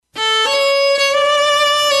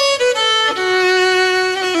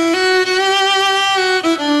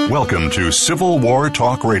Welcome to Civil War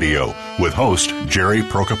Talk Radio with host Jerry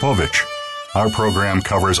Prokopowicz. Our program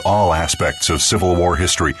covers all aspects of Civil War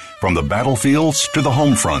history, from the battlefields to the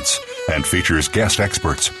home fronts, and features guest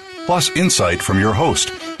experts, plus insight from your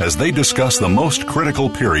host as they discuss the most critical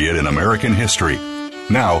period in American history.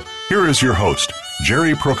 Now, here is your host,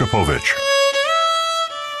 Jerry Prokopowicz.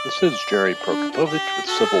 This is Jerry Prokopowicz with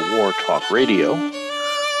Civil War Talk Radio,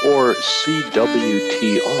 or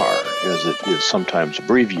CWTR, as it is sometimes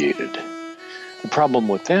abbreviated. The problem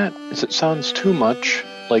with that is it sounds too much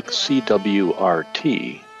like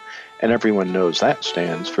CWRT, and everyone knows that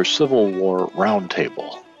stands for Civil War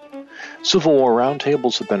Roundtable. Civil War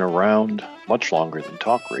Roundtables have been around much longer than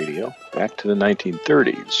talk radio, back to the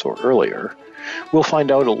 1930s or earlier. We'll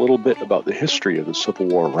find out a little bit about the history of the Civil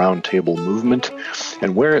War Roundtable movement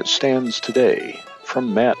and where it stands today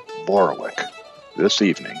from Matt Borowick this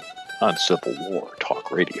evening on Civil War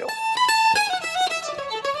Talk Radio.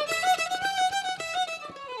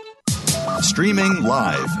 Streaming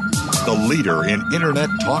live, the leader in Internet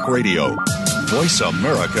talk radio,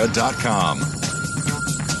 VoiceAmerica.com.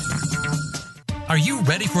 Are you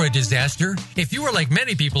ready for a disaster? If you are like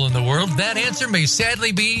many people in the world, that answer may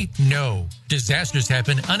sadly be no. Disasters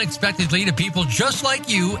happen unexpectedly to people just like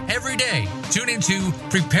you every day. Tune into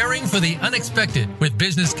Preparing for the Unexpected with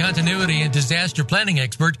business continuity and disaster planning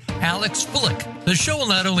expert Alex Fullick. The show will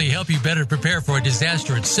not only help you better prepare for a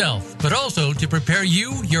disaster itself, but also to prepare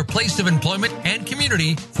you, your place of employment, and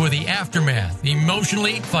community for the aftermath,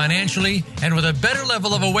 emotionally, financially, and with a better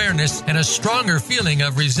level of awareness and a stronger feeling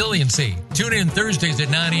of resiliency. Tune in Thursdays at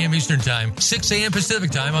 9 a.m. Eastern Time, 6 a.m.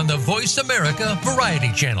 Pacific Time on the Voice America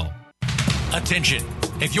Variety Channel. Attention!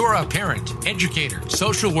 If you're a parent, educator,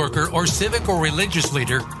 social worker, or civic or religious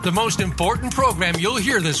leader, the most important program you'll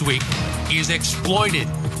hear this week is Exploited: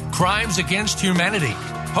 Crimes Against Humanity.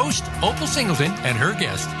 Host Opal Singleton and her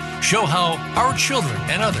guest show how our children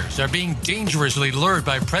and others are being dangerously lured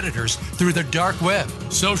by predators through the dark web,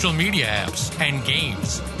 social media apps, and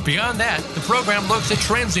games. Beyond that, the program looks at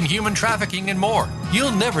trends in human trafficking and more.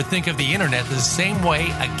 You'll never think of the internet the same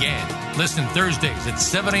way again. Listen Thursdays at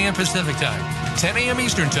 7 a.m. Pacific Time, 10 a.m.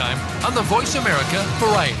 Eastern Time on the Voice America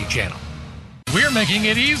Variety Channel. We're making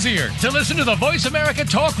it easier to listen to the Voice America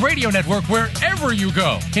Talk Radio Network wherever you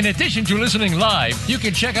go. In addition to listening live, you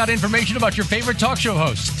can check out information about your favorite talk show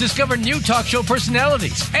hosts, discover new talk show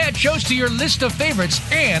personalities, add shows to your list of favorites,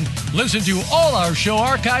 and listen to all our show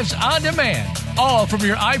archives on demand. All from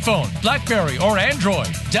your iPhone, BlackBerry, or Android.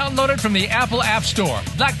 Download it from the Apple App Store,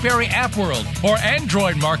 BlackBerry App World, or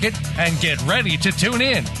Android Market, and get ready to tune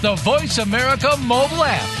in. The Voice America mobile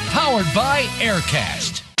app, powered by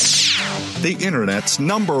Aircast. The Internet's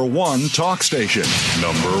number one talk station.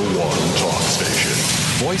 Number one talk station.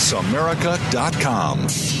 VoiceAmerica.com.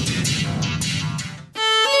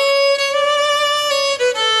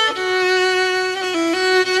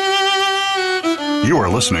 You are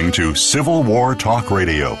listening to Civil War Talk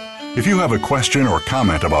Radio. If you have a question or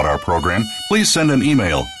comment about our program, please send an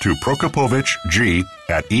email to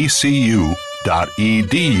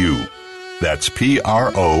prokopowiczg@ecu.edu. That's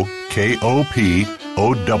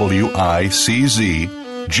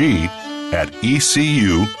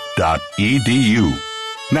PROKOPOWICZG@ecu.edu.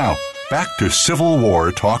 Now, back to Civil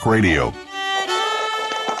War Talk Radio.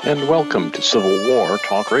 And welcome to Civil War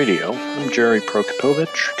Talk Radio. I'm Jerry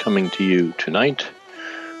Prokopowicz, coming to you tonight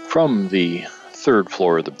from the third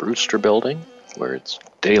floor of the Brewster Building, where it's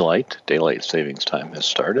daylight savings time has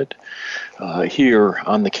started, here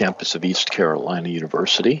on the campus of East Carolina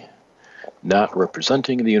University, not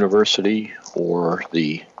representing the university or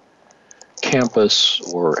the campus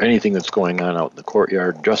or anything that's going on out in the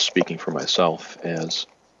courtyard, just speaking for myself, as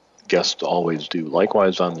guests always do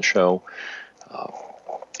likewise on the show.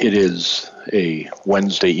 It is a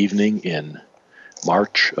Wednesday evening in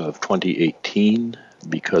March of 2018.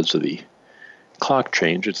 Because of the clock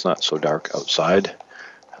change, it's not so dark outside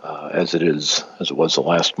as it was the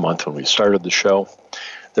last month when we started the show.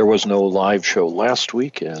 There was no live show last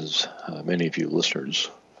week, as many of you listeners,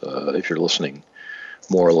 if you're listening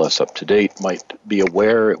more or less up to date, might be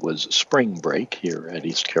aware. It was spring break here at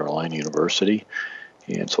East Carolina University,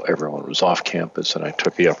 and so everyone was off campus, and I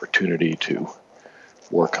took the opportunity to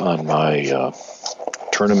work on my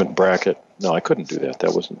tournament bracket. No, I couldn't do that.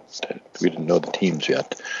 We didn't know the teams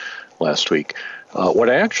yet last week. What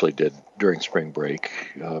I actually did during spring break,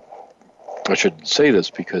 I should say this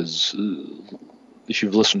because if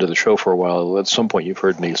you've listened to the show for a while, at some point you've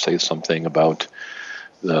heard me say something about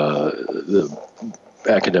the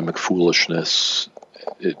academic foolishness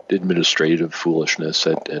administrative foolishness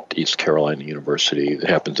at East Carolina University. It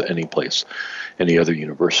happens at any place, any other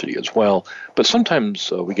university as well. But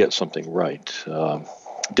sometimes we get something right.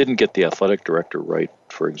 Didn't get the athletic director right,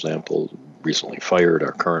 for example, recently fired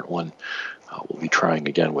our current one. We'll be trying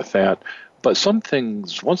again with that. But some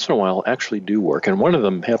things, once in a while, actually do work. And one of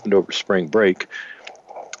them happened over spring break.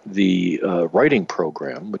 The writing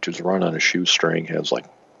program, which is run on a shoestring, has like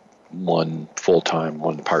one full-time,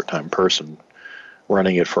 one part-time person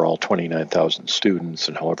running it for all 29,000 students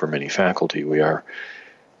and however many faculty we are.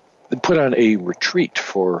 They put on a retreat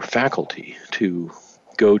for faculty to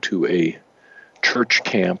go to a church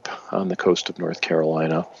camp on the coast of North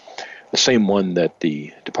Carolina, the same one that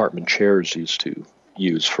the department chairs used to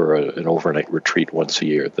use for an overnight retreat once a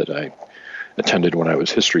year that I attended when I was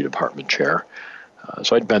history department chair.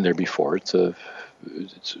 So I'd been there before. It's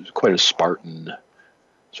quite a Spartan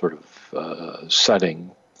sort of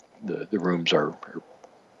setting. The rooms are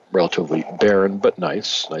relatively barren but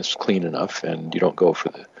nice, clean enough, and you don't go for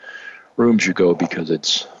the rooms. You go because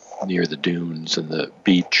it's near the dunes and the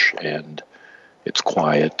beach, and it's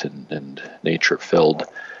quiet and nature-filled.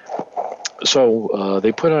 So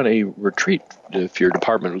they put on a retreat if your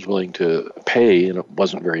department was willing to pay, and it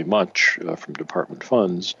wasn't very much from department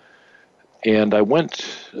funds. And I went.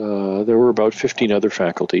 There were about 15 other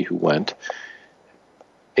faculty who went,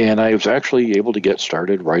 and I was actually able to get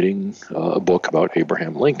started writing a book about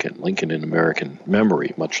Abraham Lincoln, Lincoln in American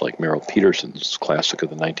Memory, much like Merrill Peterson's classic of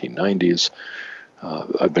the 1990s.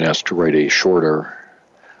 I've been asked to write a shorter,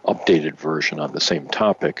 updated version on the same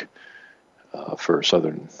topic for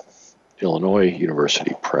Southern Illinois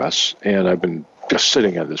University Press, and I've been just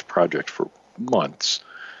sitting on this project for months,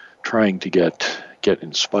 trying to get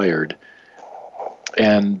inspired.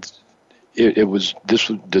 And this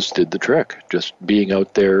did the trick. Just being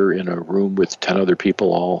out there in a room with 10 other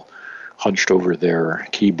people, all hunched over their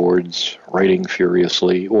keyboards, writing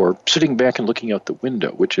furiously, or sitting back and looking out the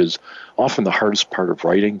window, which is often the hardest part of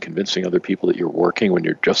writing, convincing other people that you're working when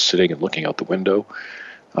you're just sitting and looking out the window.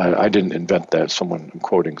 I didn't invent that. I'm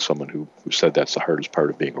quoting someone who said that's the hardest part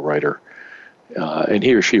of being a writer. And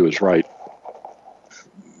he or she was right.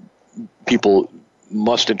 People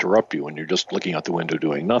must interrupt you when you're just looking out the window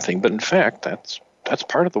doing nothing. But in fact, that's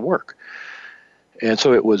part of the work. And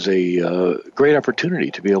so it was a great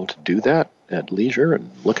opportunity to be able to do that at leisure and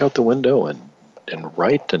look out the window and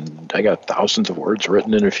write. And I got thousands of words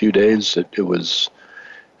written in a few days. It was...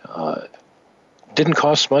 didn't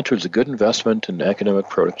cost much. It was a good investment in academic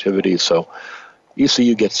productivity. So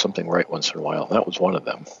ECU gets something right once in a while. That was one of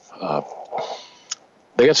them.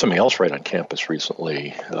 They got something else right on campus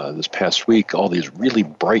recently. This past week, all these really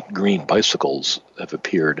bright green bicycles have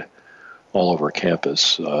appeared all over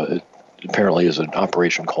campus. It apparently is an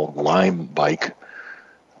operation called Lime Bike,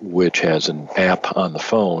 which has an app on the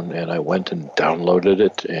phone, and I went and downloaded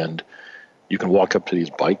it, and you can walk up to these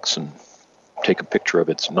bikes and take a picture of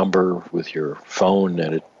its number with your phone,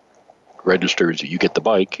 and it registers you get the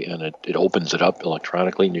bike, and it opens it up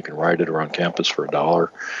electronically, and you can ride it around campus for $1,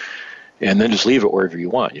 and then just leave it wherever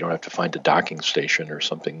you want. You don't have to find a docking station or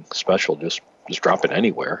something special. Just drop it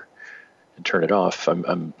anywhere and turn it off.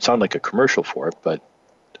 I'm sound like a commercial for it, but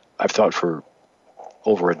I've thought for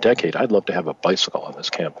over a decade I'd love to have a bicycle on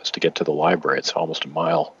this campus to get to the library. It's almost a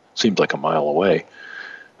mile, seems like a mile away.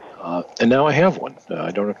 And now I have one.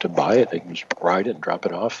 I don't have to buy it. I can just ride it and drop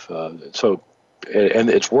it off. And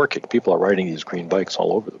it's working. People are riding these green bikes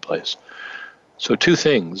all over the place. So 2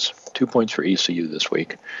 points for ECU this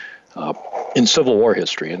week. In Civil War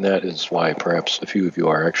history, and that is why perhaps a few of you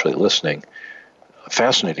are actually listening, a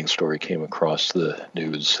fascinating story came across the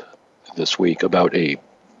news this week about a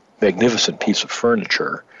magnificent piece of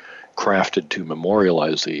furniture crafted to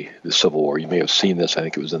memorialize the Civil War. You may have seen this. I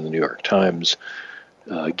think it was in the New York Times.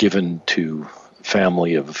 Given to a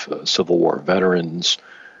family of Civil War veterans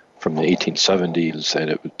from the 1870s,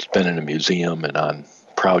 and it's been in a museum and on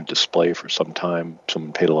proud display for some time.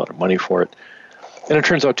 Someone paid a lot of money for it. And it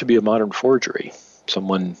turns out to be a modern forgery.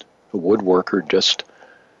 Someone, a woodworker, just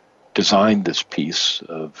designed this piece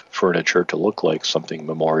of furniture to look like something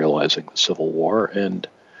memorializing the Civil War, and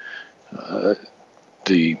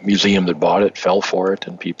the museum that bought it fell for it,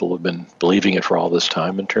 and people have been believing it for all this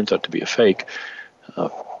time, and it turns out to be a fake.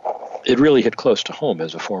 It really hit close to home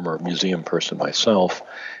as a former museum person myself,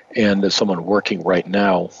 and as someone working right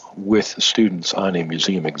now with students on a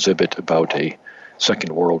museum exhibit about a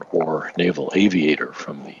Second World War naval aviator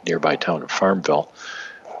from the nearby town of Farmville.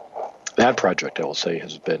 That project, I will say,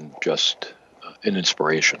 has been just an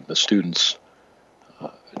inspiration. The students,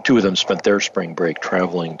 2 of them spent their spring break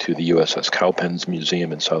traveling to the USS Cowpens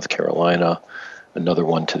Museum in South Carolina, another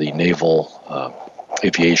one to the Naval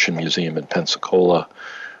Aviation Museum in Pensacola,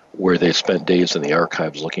 where they spent days in the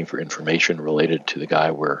archives looking for information related to the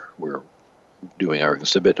guy we're doing our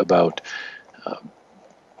exhibit about.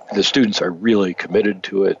 The students are really committed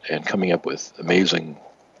to it and coming up with amazing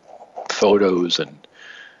photos and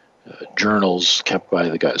journals kept by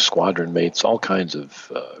the guy's squadron mates, all kinds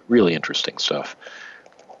of really interesting stuff.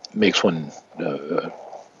 Makes one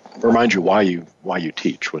remind you why you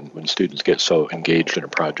teach when students get so engaged in a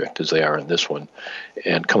project as they are in this one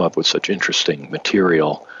and come up with such interesting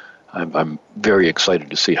material. I'm very excited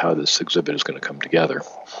to see how this exhibit is going to come together.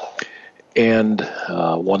 And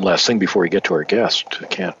one last thing before we get to our guest, I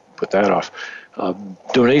can't put that off.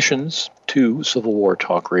 Donations to Civil War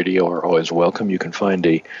Talk Radio are always welcome. You can find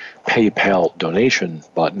a PayPal donation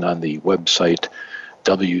button on the website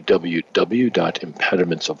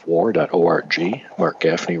www.impedimentsofwar.org. Mark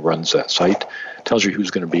Gaffney runs that site. Tells you who's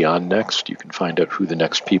going to be on next. You can find out who the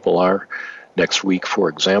next people are. Next week, for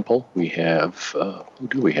example, we have, who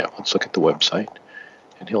do we have? Let's look at the website,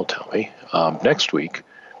 and he'll tell me. Next week,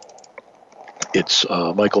 it's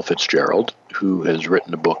Michael Fitzgerald, who has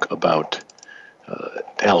written a book about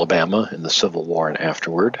Alabama in the Civil War and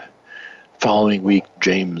afterward. Following week,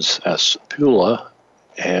 James S. Pula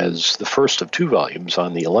has the first of 2 volumes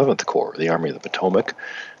on the 11th Corps, the Army of the Potomac.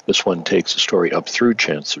 This one takes the story up through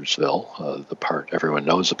Chancellorsville, the part everyone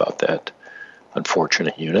knows about that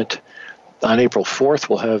unfortunate unit. On April 4th,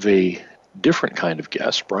 we'll have a different kind of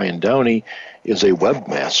guest. Brian Downey is a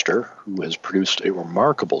webmaster who has produced a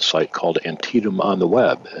remarkable site called Antietam on the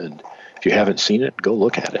Web. And if you haven't seen it, go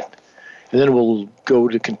look at it. And then we'll go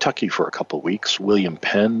to Kentucky for a couple of weeks. William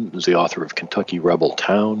Penn is the author of Kentucky Rebel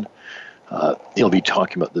Town. He'll be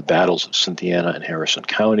talking about the battles of Cynthiana and Harrison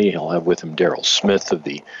County. He'll have with him Daryl Smith of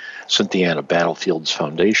the Cynthiana Battlefields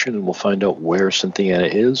Foundation, and we'll find out where Cynthiana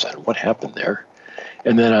is and what happened there.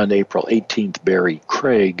 And then on April 18th, Barry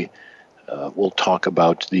Craig will talk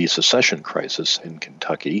about the secession crisis in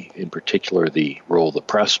Kentucky, in particular the role the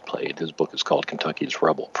press played. His book is called Kentucky's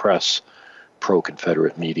Rebel Press,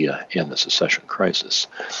 Pro-Confederate Media and the Secession Crisis.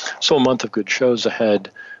 So a month of good shows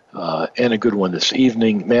ahead, and a good one this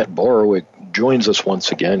evening. Matt Borowick joins us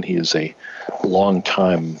once again. He is a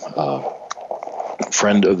longtime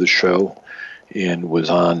friend of the show and was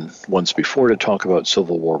on once before to talk about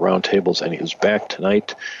Civil War roundtables, and he is back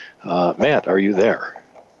tonight. Matt, are you there?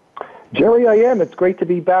 Jerry, I am. It's great to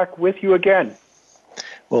be back with you again.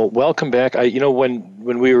 Well, welcome back.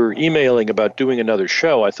 When we were emailing about doing another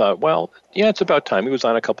show, I thought, well, yeah, it's about time. He was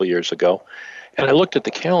on a couple of years ago. And I looked at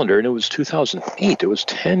the calendar, and it was 2008. It was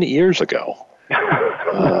 10 years ago.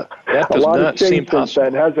 That does not seem possible.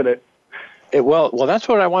 Then, hasn't it? Well, that's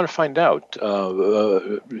what I want to find out.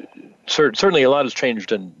 Certainly a lot has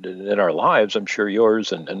changed in our lives, I'm sure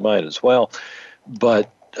yours and mine as well. But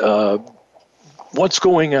what's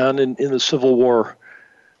going on in the Civil War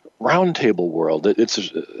roundtable world? It's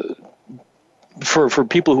for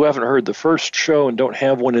people who haven't heard the first show and don't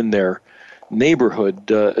have one in their neighborhood.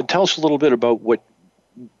 Tell us a little bit about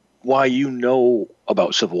why you know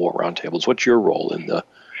about Civil War roundtables. What's your role in the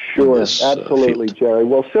Sure, absolutely, field? Jerry.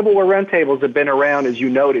 Well, Civil War roundtables have been around, as you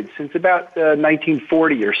noted, since about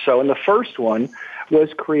 1940 or so, and the first one was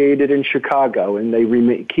created in Chicago, and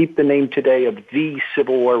they keep the name today of the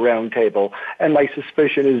Civil War Roundtable, and my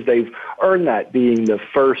suspicion is they've earned that, being the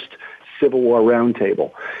first Civil War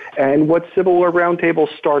Roundtable. And what Civil War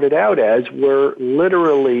Roundtables started out as were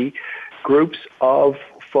literally groups of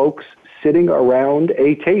folks sitting around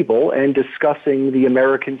a table and discussing the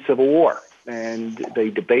American Civil War. And they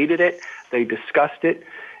debated it, they discussed it,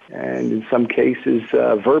 and in some cases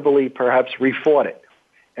verbally perhaps refought it.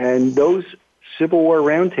 And those Civil War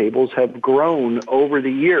roundtables have grown over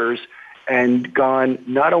the years and gone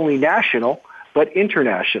not only national, but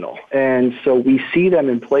international. And so we see them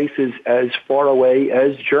in places as far away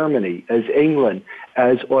as Germany, as England,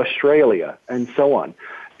 as Australia, and so on,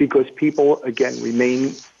 because people, again,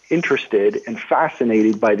 remain interested and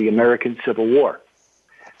fascinated by the American Civil War.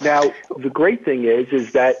 Now, the great thing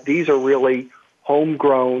is that these are really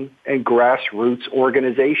homegrown and grassroots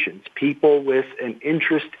organizations. People with an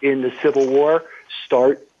interest in the Civil War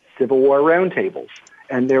start Civil War roundtables,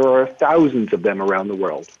 and there are thousands of them around the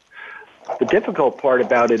world. The difficult part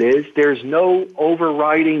about it is there's no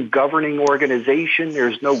overriding governing organization.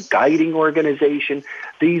 There's no guiding organization.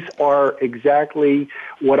 These are exactly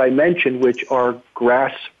what I mentioned, which are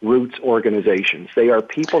grassroots organizations. They are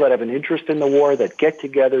people that have an interest in the war that get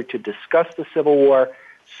together to discuss the Civil War.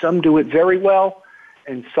 Some do it very well,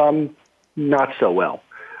 and some not so well.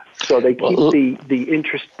 So they keep the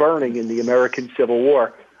interest burning in the American Civil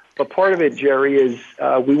War. But part of it, Jerry, is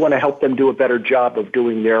we want to help them do a better job of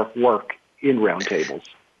doing their work in roundtables.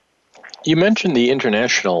 You mentioned the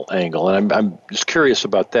international angle, and I'm just curious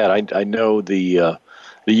about that. I know the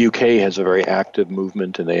UK has a very active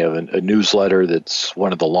movement, and they have a newsletter that's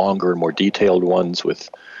one of the longer and more detailed ones with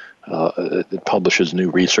that publishes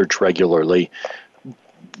new research regularly.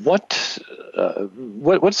 What's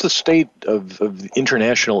the state of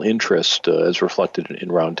international interest as reflected in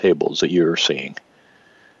roundtables that you're seeing?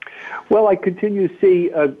 Well, I continue to see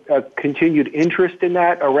a continued interest in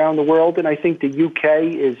that around the world, and I think the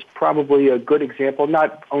UK is probably a good example,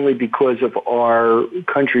 not only because of our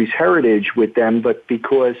country's heritage with them, but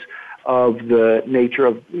because of the nature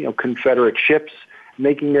of Confederate ships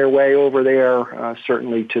making their way over there,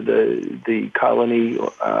 certainly to the colony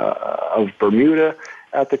of Bermuda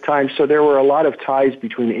at the time. So there were a lot of ties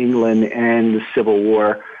between England and the Civil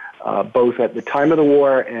War, both at the time of the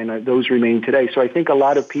war, and those remain today. So I think a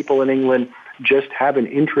lot of people in England just have an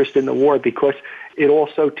interest in the war because it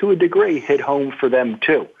also, to a degree, hit home for them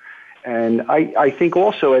too. And I think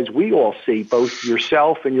also, as we all see, both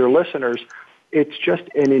yourself and your listeners, it's just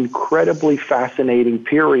an incredibly fascinating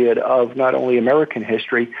period of not only American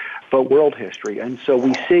history, but world history. And so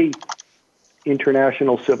we see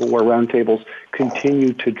international Civil War roundtables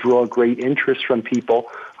continue to draw great interest from people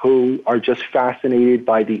who are just fascinated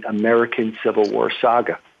by the American Civil War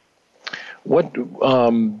saga. We'll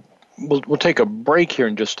take a break here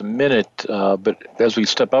in just a minute, but as we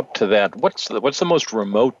step up to that, what's the most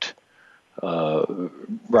remote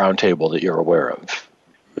roundtable that you're aware of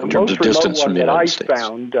in terms of distance from the United States? The most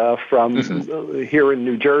remote one that I found from here in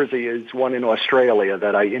New Jersey is one in Australia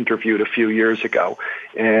that I interviewed a few years ago.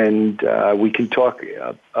 And we can talk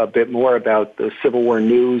a bit more about the Civil War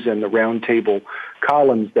news and the roundtable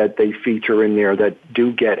columns that they feature in there that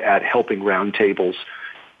do get at helping roundtables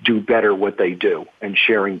do better what they do and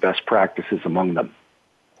sharing best practices among them.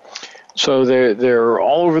 So they're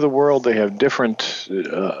all over the world. They have different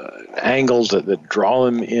angles that draw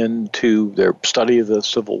them into their study of the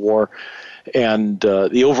Civil War. And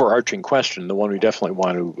the overarching question, the one we definitely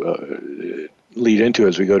want to lead into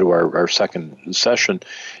as we go to our second session,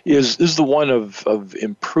 is the one of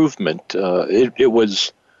improvement. It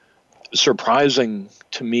was surprising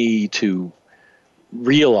to me to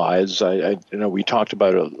realize, I know we talked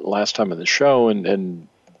about it last time on the show, and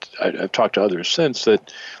I've talked to others since,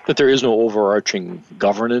 that there is no overarching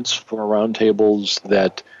governance for roundtables,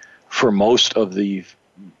 that for most of the,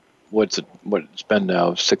 what's been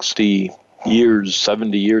now 60 years,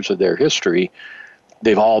 70 years of their history,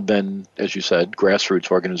 they've all been, as you said,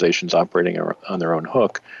 grassroots organizations operating on their own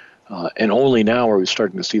hook, and only now are we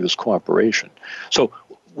starting to see this cooperation. So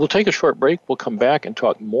we'll take a short break. We'll come back and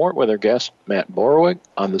talk more with our guest, Matt Borowick,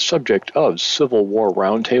 on the subject of Civil War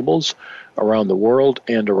roundtables around the world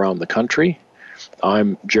and around the country.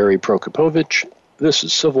 I'm Jerry Prokopowicz. This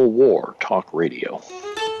is Civil War Talk Radio.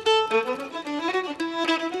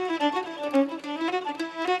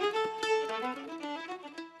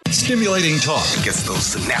 Stimulating talk gets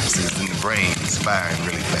those synapses in the brain firing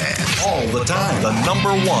really fast. All the time. The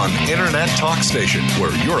 #1 internet talk station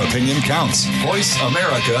where your opinion counts.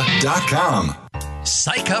 VoiceAmerica.com.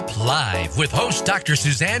 Psych Up Live with host Dr.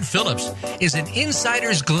 Suzanne Phillips is an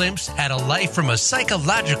insider's glimpse at a life from a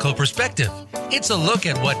psychological perspective. It's a look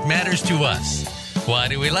at what matters to us. Why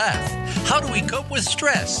do we laugh? How do we cope with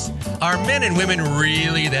stress? Are men and women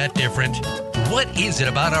really that different? What is it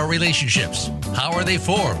about our relationships? How are they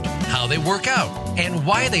formed? How they work out? And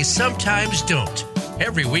why they sometimes don't?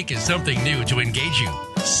 Every week is something new to engage you.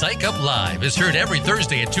 Psych Up Live is heard every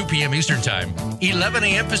Thursday at 2 p.m. Eastern Time, 11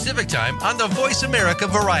 a.m. Pacific Time on the Voice America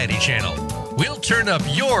Variety Channel. We'll turn up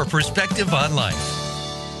your perspective on life.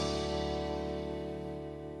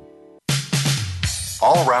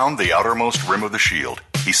 All round the outermost rim of the shield,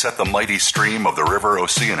 he set the mighty stream of the river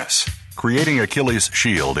Oceanus, creating Achilles'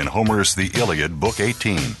 shield in Homer's The Iliad, Book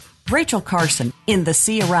 18. Rachel Carson, in The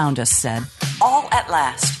Sea Around Us, said, "All at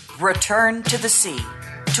last return to the sea,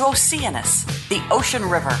 to Oceanus, the ocean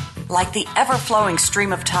river, like the ever-flowing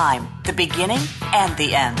stream of time, the beginning and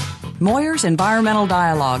the end." Moyer's Environmental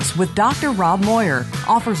Dialogues with Dr. Rob Moyer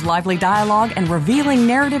offers lively dialogue and revealing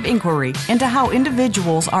narrative inquiry into how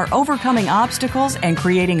individuals are overcoming obstacles and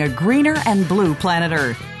creating a greener and blue planet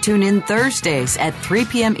Earth. Tune in Thursdays at 3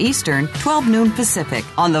 p.m. Eastern, 12 noon Pacific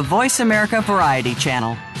on the Voice America Variety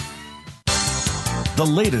Channel. The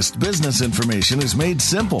latest business information is made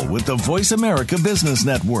simple with the Voice America Business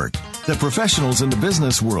Network. The professionals in the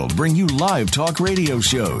business world bring you live talk radio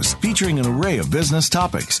shows featuring an array of business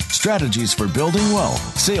topics, strategies for building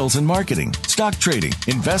wealth, sales and marketing, stock trading,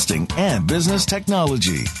 investing, and business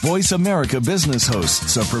technology. Voice America Business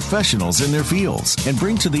hosts are professionals in their fields and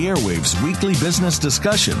bring to the airwaves weekly business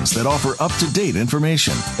discussions that offer up-to-date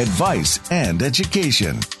information, advice, and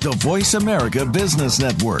education. The Voice America Business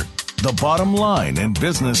Network. The bottom line in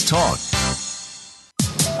business talk.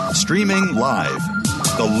 Streaming live.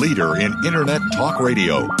 The leader in Internet talk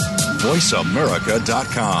radio.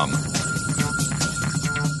 VoiceAmerica.com.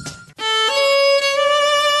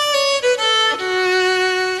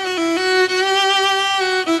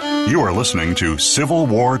 You are listening to Civil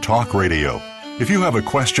War Talk Radio. If you have a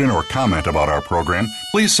question or comment about our program,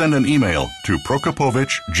 please send an email to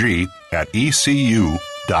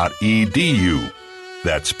prokopovic@ecu.edu.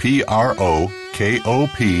 That's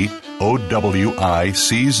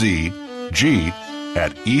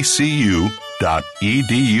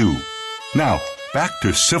PROKOPOWICG@ecu.edu. Now, back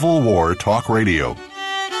to Civil War Talk Radio.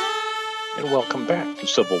 And welcome back to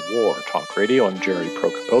Civil War Talk Radio. I'm Jerry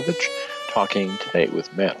Prokopowicz, talking today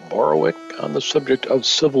with Matt Borowick on the subject of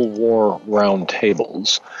Civil War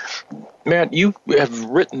roundtables. Matt, you have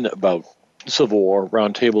written about Civil War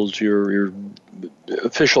roundtables. You're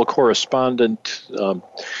official correspondent. How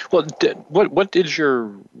do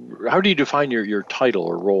you define your title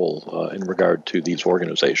or role in regard to these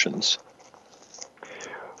organizations?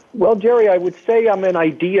 Well, Jerry, I would say I'm an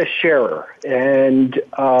idea sharer, and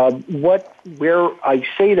where I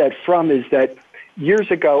say that from is that years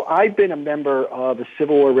ago I've been a member of a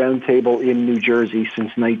Civil War Roundtable in New Jersey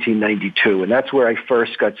since 1992, and that's where I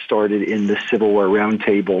first got started in the Civil War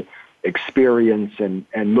Roundtable experience and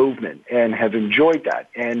movement, and have enjoyed that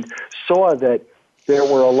and saw that there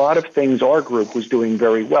were a lot of things our group was doing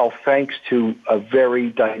very well thanks to a very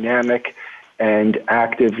dynamic and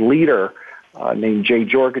active leader named Jay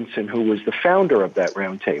Jorgensen, who was the founder of that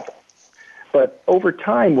roundtable. But over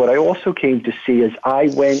time, what I also came to see as I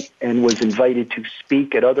went and was invited to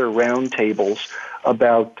speak at other roundtables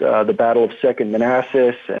about the Battle of Second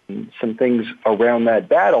Manassas and some things around that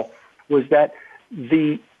battle, was that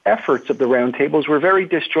the efforts of the roundtables were very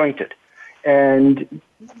disjointed. And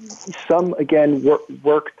some, again,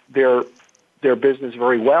 worked their business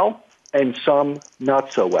very well, and some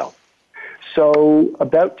not so well. So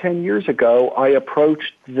about 10 years ago, I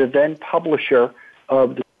approached the then publisher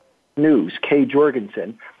of the news, Kay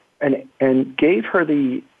Jorgensen, and gave her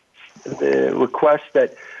the request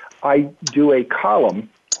that I do a column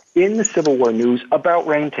in the Civil War News about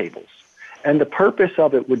roundtables. And the purpose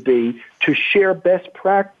of it would be to share best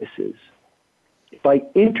practices by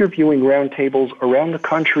interviewing roundtables around the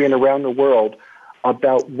country and around the world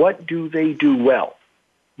about what do they do well,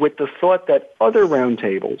 with the thought that other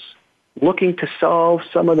roundtables looking to solve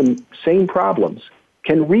some of the same problems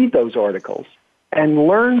can read those articles and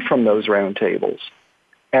learn from those roundtables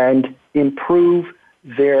and improve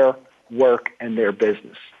their work and their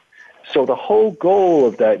business. So the whole goal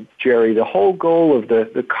of that, Jerry, the whole goal of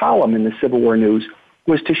the column in the Civil War News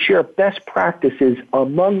was to share best practices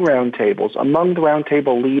among roundtables, among the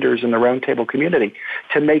roundtable leaders in the roundtable community,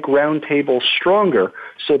 to make roundtables stronger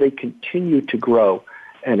so they continue to grow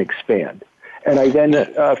and expand. And I then,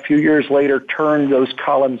 a few years later, turned those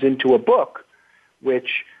columns into a book,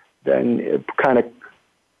 which then kind of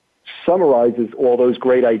summarizes all those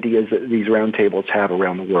great ideas that these roundtables have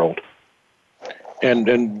around the world.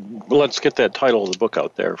 And let's get that title of the book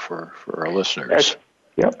out there for our listeners.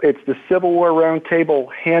 It's the Civil War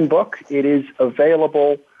Roundtable Handbook. It is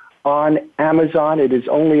available on Amazon. It is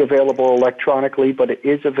only available electronically, but it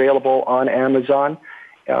is available on Amazon.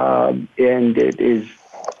 And it is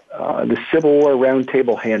the Civil War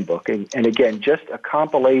Roundtable Handbook. And again, just a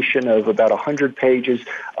compilation of about 100 pages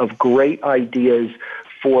of great ideas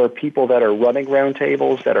for people that are running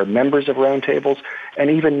roundtables, that are members of roundtables,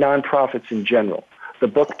 and even nonprofits in general. The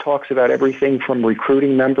book talks about everything from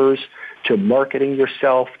recruiting members to marketing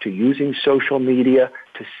yourself, to using social media,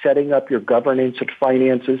 to setting up your governance and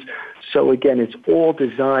finances. So again, it's all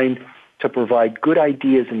designed to provide good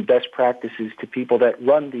ideas and best practices to people that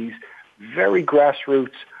run these very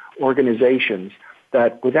grassroots organizations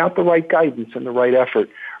that, without the right guidance and the right effort,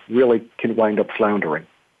 really can wind up floundering.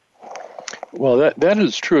 Well, that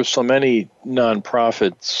is true of so many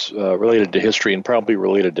nonprofits related to history, and probably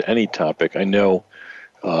related to any topic. I know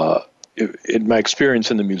in my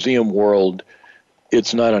experience in the museum world,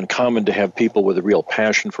 it's not uncommon to have people with a real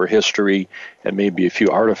passion for history and maybe a few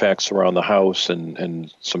artifacts around the house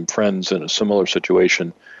and some friends in a similar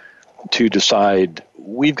situation to decide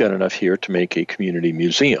we've got enough here to make a community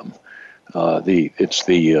museum.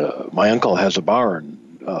 My uncle has a barn,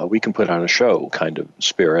 we can put on a show kind of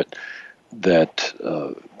spirit that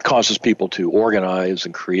causes people to organize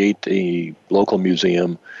and create a local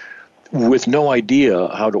museum with no idea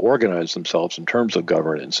how to organize themselves in terms of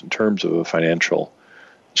governance, in terms of a financial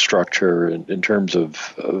structure, in terms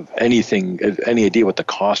of anything, any idea what the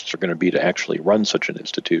costs are going to be to actually run such an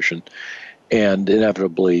institution. And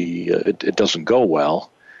inevitably, it doesn't go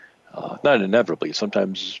well. Not inevitably,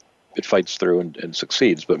 sometimes it fights through and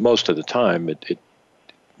succeeds, but most of the time it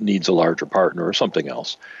needs a larger partner or something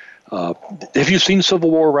else. Have you seen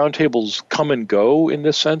Civil War roundtables come and go in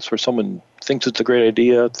this sense, where someone thinks it's a great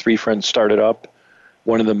idea, three friends start it up,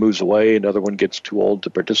 one of them moves away, another one gets too old to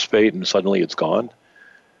participate, and suddenly it's gone?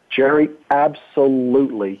 Jerry,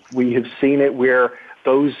 absolutely. We have seen it where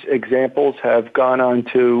those examples have gone on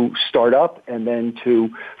to start up and then to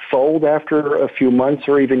fold after a few months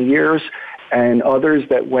or even years, and others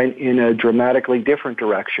that went in a dramatically different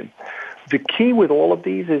direction. The key with all of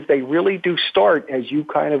these is they really do start, as you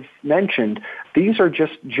kind of mentioned, these are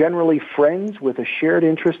just generally friends with a shared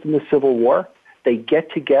interest in the Civil War. They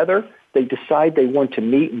get together, they decide they want to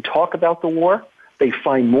meet and talk about the war, they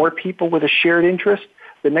find more people with a shared interest.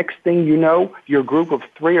 The next thing you know, your group of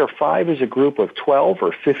 3 or 5 is a group of 12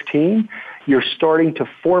 or 15. You're starting to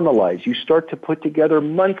formalize. You start to put together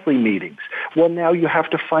monthly meetings. Well, now you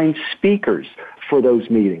have to find speakers for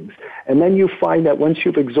those meetings. And then you find that once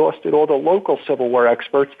you've exhausted all the local Civil War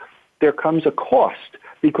experts, there comes a cost,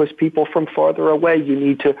 because people from farther away, you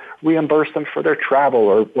need to reimburse them for their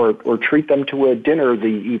travel or treat them to a dinner the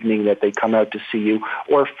evening that they come out to see you,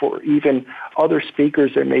 or for even other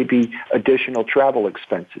speakers, there may be additional travel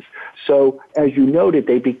expenses. So, as you noted,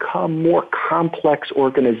 they become more complex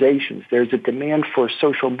organizations. There's a demand for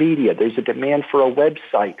social media. There's a demand for a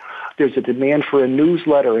website. There's a demand for a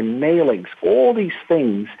newsletter and mailings. All these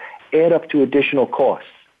things add up to additional costs.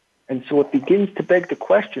 And so it begins to beg the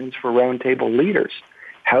questions for roundtable leaders.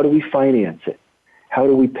 How do we finance it? How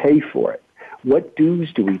do we pay for it? What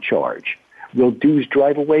dues do we charge? Will dues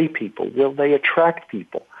drive away people? Will they attract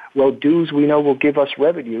people? Well, dues we know will give us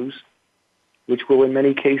revenues, which will in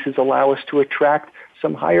many cases allow us to attract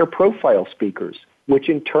some higher profile speakers, which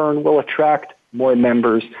in turn will attract more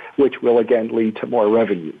members, which will again lead to more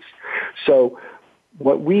revenues. So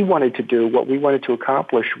what we wanted to do, what we wanted to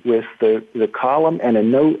accomplish with the column and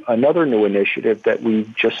another new initiative that we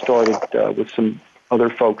just started with some other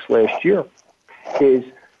folks last year, is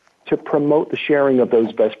to promote the sharing of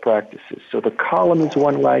those best practices. So the column is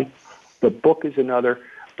one way, the book is another,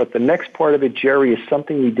 but the next part of it, Jerry, is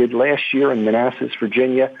something we did last year in Manassas,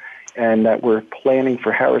 Virginia, and that we're planning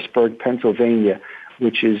for Harrisburg, Pennsylvania,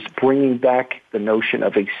 which is bringing back the notion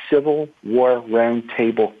of a Civil War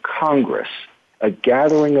Roundtable Congress, a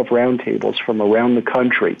gathering of roundtables from around the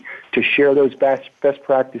country to share those best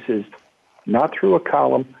practices, not through a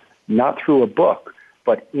column, not through a book,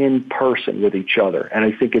 but in person with each other. And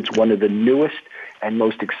I think it's one of the newest and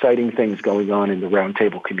most exciting things going on in the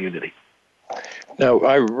roundtable community. Now,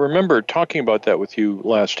 I remember talking about that with you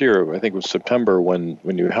last year. I think it was September when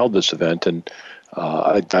you held this event, and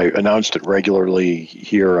I announced it regularly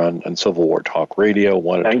here on Civil War Talk Radio,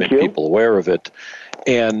 wanted to make people aware of it.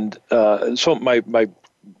 And so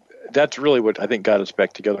that's really what I think got us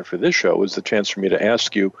back together for this show, was the chance for me to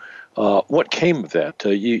ask you, what came of that?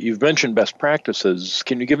 You've mentioned best practices.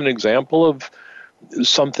 Can you give an example of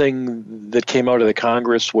something that came out of the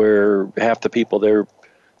Congress where half the people there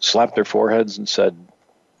slapped their foreheads and said,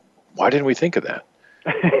 why didn't we think of that?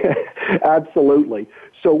 Absolutely.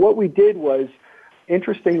 So what we did was,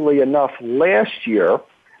 interestingly enough, last year,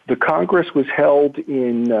 the Congress was held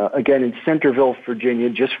again in Centerville, Virginia,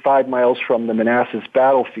 just 5 miles from the Manassas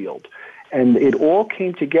battlefield. And it all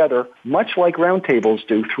came together, much like roundtables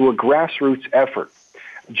do, through a grassroots effort.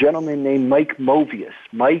 A gentleman named Mike Movius.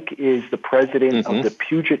 Mike is the president of the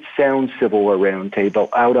Puget Sound Civil War Roundtable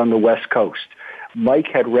out on the West Coast. Mike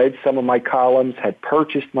had read some of my columns, had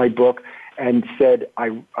purchased my book, and said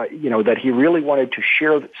that he really wanted to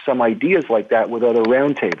share some ideas like that with other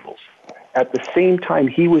roundtables. At the same time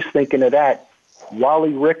he was thinking of that,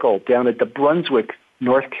 Wally Rickle down at the Brunswick,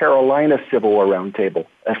 North Carolina Civil War Roundtable,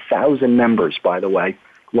 1,000 members, by the way,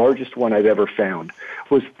 largest one I've ever found,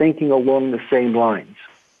 was thinking along the same lines.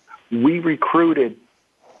 We recruited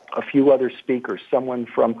a few other speakers, someone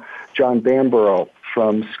from John Bamborough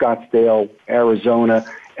from Scottsdale, Arizona,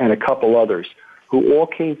 and a couple others, who all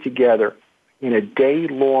came together in a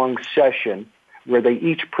day-long session where they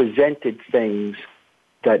each presented things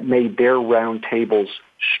that made their roundtables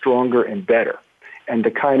stronger and better. And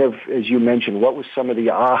the kind of, as you mentioned, what was some of the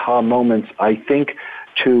aha moments, I think,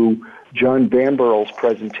 to John Bamberl's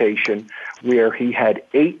presentation, where he had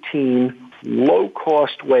 18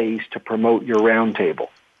 low-cost ways to promote your roundtable.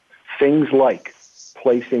 Things like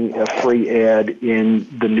placing a free ad in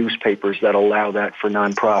the newspapers that allow that for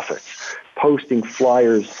nonprofits, posting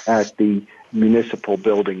flyers at the municipal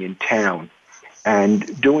building in town,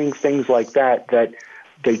 and doing things like that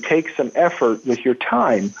they take some effort with your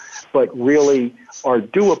time, but really are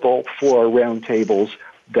doable for roundtables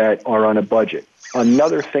that are on a budget.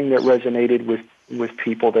 Another thing that resonated with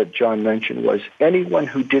people that John mentioned was anyone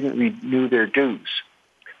who didn't renew their dues.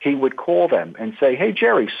 He would call them and say, "Hey,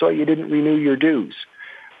 Jerry, saw you didn't renew your dues.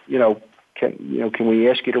 Can we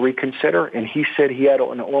ask you to reconsider?" And he said he had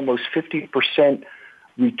an almost 50%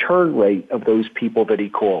 return rate of those people that he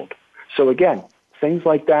called. So again, things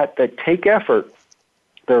like that take effort.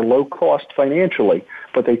 They're low cost financially,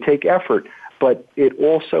 but they take effort. But it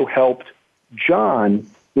also helped John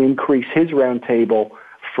increase his roundtable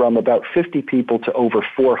from about 50 people to over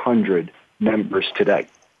 400 members today.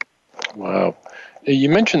 Wow. You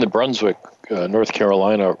mentioned the Brunswick, North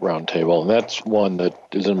Carolina roundtable, and that's one that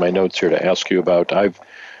is in my notes here to ask you about. I've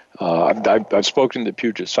spoken to the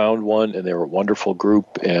Puget Sound one, and they were a wonderful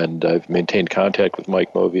group, and I've maintained contact with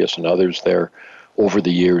Mike Movius and others there over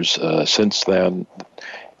the years since then,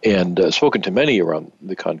 and spoken to many around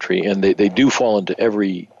the country, and they do fall into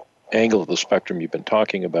every angle of the spectrum you've been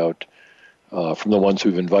talking about, from the ones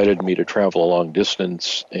who've invited me to travel a long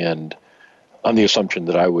distance, and on the assumption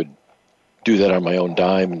that I would do that on my own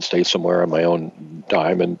dime and stay somewhere on my own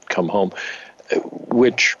dime and come home,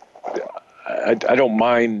 which I don't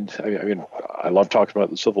mind. I mean, I love talking about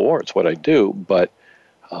the Civil War. It's what I do, but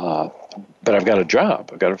I've got a job.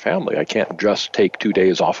 I've got a family. I can't just take 2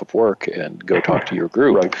 days off of work and go talk to your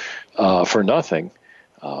group for nothing.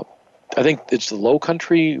 I think it's the Low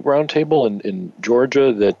Country Roundtable in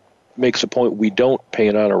Georgia that makes a point. We don't pay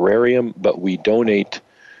an honorarium, but we donate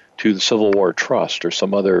to the Civil War Trust or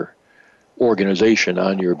some other organization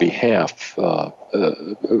on your behalf a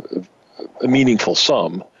meaningful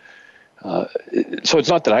sum. So it's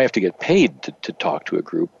not that I have to get paid to talk to a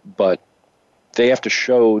group, but they have to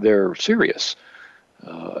show they're serious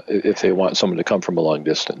if they want someone to come from a long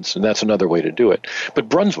distance, and that's another way to do it. But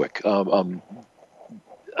Brunswick,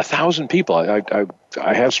 1,000 people. I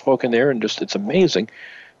have spoken there, and it's amazing.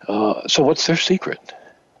 So what's their secret?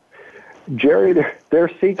 Jerry, their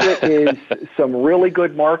secret is some really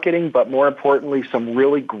good marketing, but more importantly, some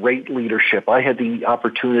really great leadership. I had the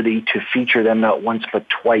opportunity to feature them not once but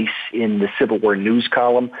twice in the Civil War News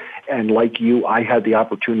column, and like you, I had the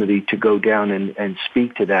opportunity to go down and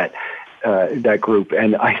speak to that group.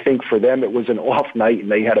 And I think for them it was an off night,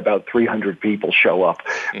 and they had about 300 people show up.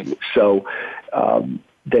 So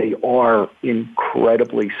they are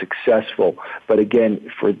incredibly successful. But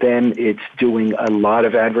again, for them, it's doing a lot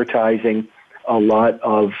of advertising, a lot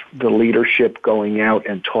of the leadership going out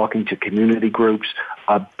and talking to community groups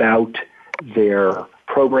about their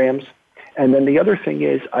programs. And then the other thing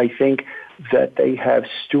is, I think that they have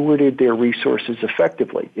stewarded their resources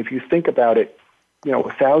effectively. If you think about it,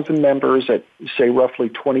 1,000 members at, say, roughly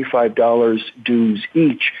 $25 dues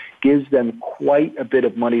each gives them quite a bit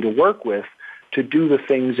of money to work with to do the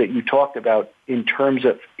things that you talked about in terms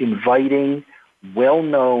of inviting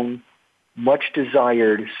well-known,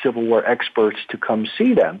 much-desired Civil War experts to come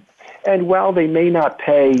see them. And while they may not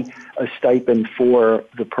pay a stipend for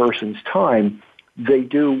the person's time, they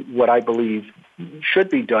do what I believe should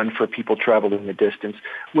be done for people traveling the distance,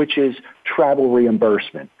 which is travel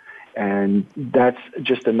reimbursement. And that's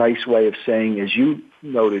just a nice way of saying, as you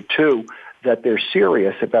noted too, that they're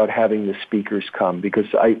serious about having the speakers come, because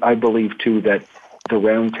I believe, too, that the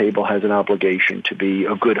Roundtable has an obligation to be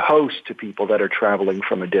a good host to people that are traveling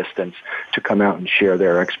from a distance to come out and share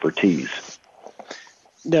their expertise.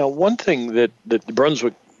 Now, one thing that the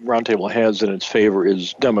Brunswick Roundtable has in its favor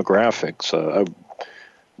is demographics. I'm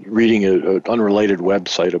reading an unrelated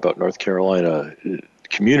website about North Carolina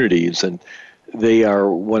communities, and they are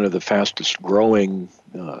one of the fastest growing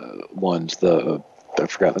ones. I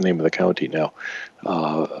forgot the name of the county now,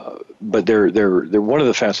 but they're one of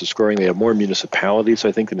the fastest growing. They have more municipalities,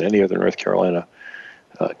 I think, than any other North Carolina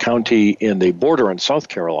county, and they border on South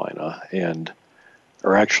Carolina and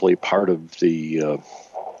are actually part of the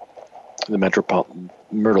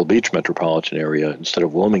Myrtle Beach metropolitan area instead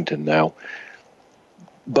of Wilmington now.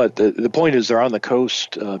 But the point is, they're on the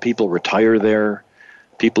coast. People retire there.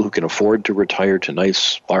 People who can afford to retire to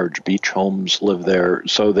nice, large beach homes live there,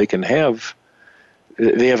 so they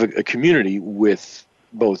have a community with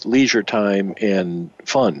both leisure time and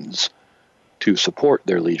funds to support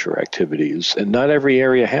their leisure activities, and not every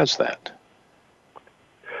area has that.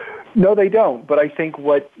 No, they don't. But I think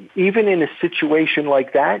even in a situation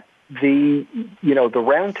like that, the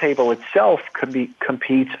roundtable itself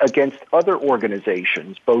competes against other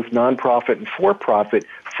organizations, both nonprofit and for-profit,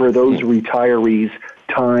 for those retirees'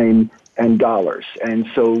 time and dollars. And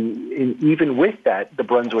so even with that, the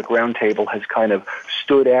Brunswick Roundtable has kind of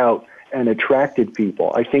stood out and attracted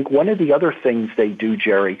people. I think one of the other things they do,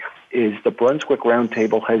 Jerry, is the Brunswick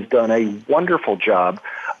Roundtable has done a wonderful job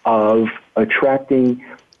of attracting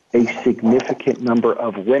a significant number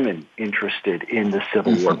of women interested in the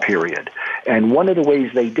Civil War period. And one of the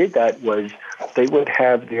ways they did that was they would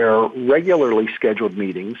have their regularly scheduled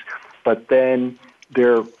meetings, but then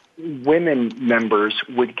their women members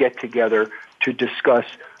would get together to discuss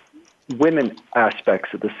women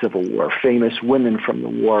aspects of the Civil War, famous women from the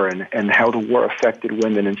war and how the war affected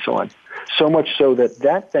women and so on. So much so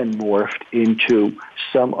that then morphed into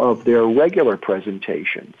some of their regular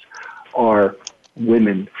presentations are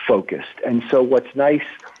women-focused. And so what's nice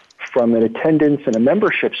from an attendance and a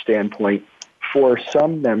membership standpoint, for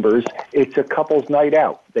some members, it's a couple's night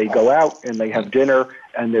out. They go out and they have dinner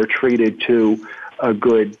and they're treated to a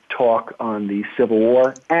good talk on the Civil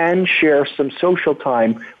War and share some social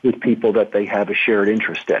time with people that they have a shared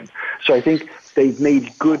interest in. So I think they've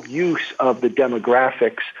made good use of the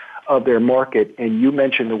demographics of their market. And you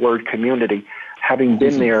mentioned the word community. Having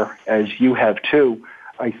been there, as you have too,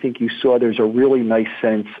 I think you saw there's a really nice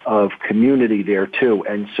sense of community there too.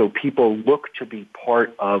 And so people look to be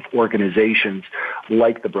part of organizations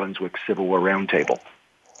like the Brunswick Civil War Roundtable.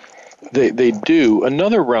 They do.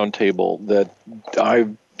 Another roundtable that I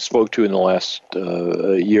spoke to in the last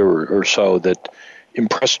year or so that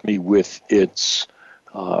impressed me with its,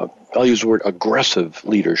 I'll use the word aggressive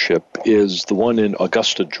leadership, is the one in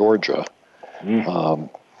Augusta, Georgia.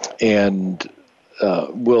 And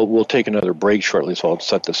we'll take another break shortly, so I'll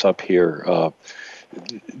set this up here.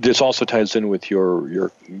 This also ties in with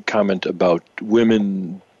your comment about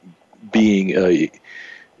women being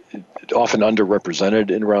often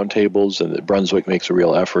underrepresented in roundtables, and that Brunswick makes a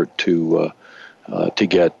real effort to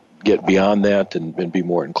get beyond that and be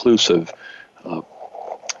more inclusive. A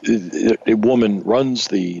woman runs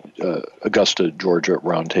the Augusta, Georgia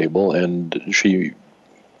Roundtable, and she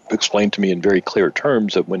explained to me in very clear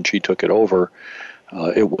terms that when she took it over,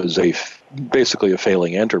 it was basically a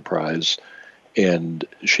failing enterprise, and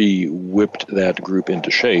she whipped that group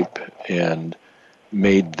into shape and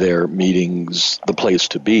made their meetings the place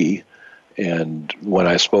to be. And when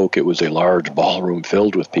I spoke, it was a large ballroom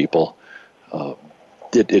filled with people.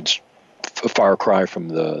 It's a far cry from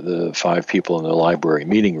the 5 people in the library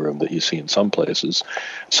meeting room that you see in some places.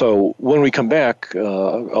 So when we come back,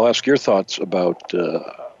 I'll ask your thoughts about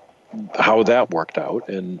how that worked out,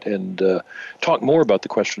 and talk more about the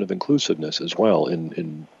question of inclusiveness as well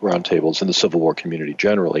in roundtables in the Civil War community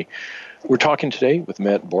generally. We're talking today with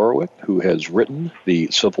Matt Borowick, who has written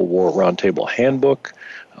the Civil War Roundtable Handbook,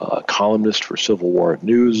 columnist for Civil War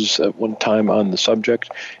News at one time on the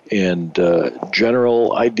subject, and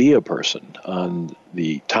general idea person on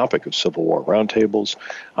the topic of Civil War roundtables.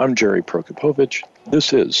 I'm Jerry Prokopowicz.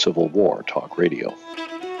 This is Civil War Talk Radio.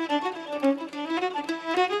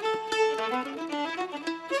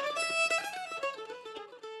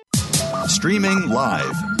 Streaming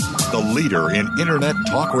live, the leader in Internet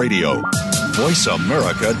talk radio,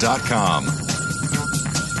 VoiceAmerica.com.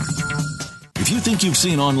 If you think you've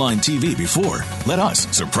seen online TV before, let us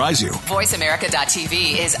surprise you.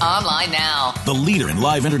 VoiceAmerica.tv is online now. The leader in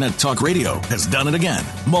live Internet talk radio has done it again.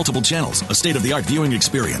 Multiple channels, a state-of-the-art viewing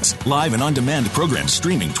experience, live and on-demand programs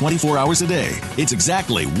streaming 24 hours a day. It's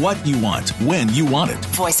exactly what you want, when you want it.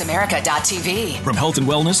 VoiceAmerica.tv. From health and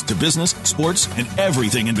wellness to business, sports, and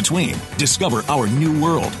everything in between. Discover our new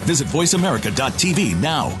world. Visit VoiceAmerica.tv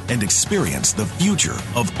now and experience the future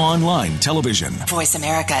of online television.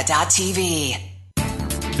 VoiceAmerica.tv.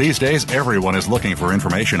 These days, everyone is looking for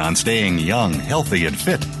information on staying young, healthy, and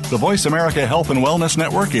fit. The Voice America Health and Wellness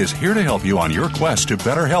Network is here to help you on your quest to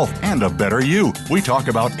better health and a better you. We talk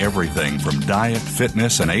about everything from diet,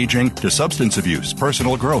 fitness, and aging to substance abuse,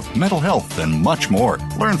 personal growth, mental health, and much more.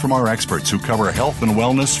 Learn from our experts who cover health and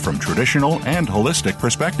wellness from traditional and holistic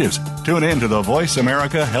perspectives. Tune in to the Voice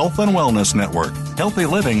America Health and Wellness Network. Healthy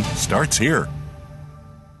living starts here.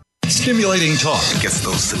 Stimulating talk. It gets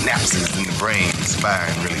those synapses in the brain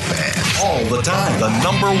firing really fast. All the time. The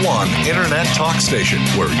 #1 Internet talk station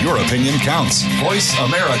where your opinion counts.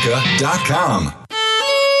 VoiceAmerica.com.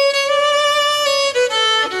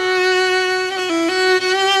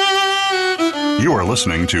 You are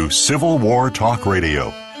listening to Civil War Talk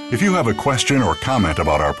Radio. If you have a question or comment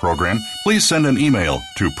about our program, please send an email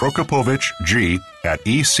to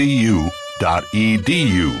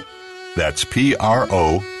prokopovichg@ecu.edu. That's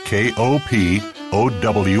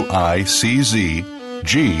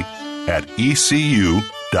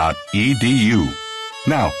PROKOPOWICZG@ecu.edu.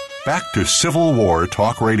 Now, back to Civil War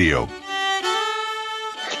Talk Radio.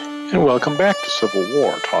 And welcome back to Civil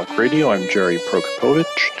War Talk Radio. I'm Jerry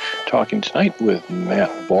Prokopowicz, talking tonight with Matt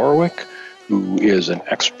Borowick, who is an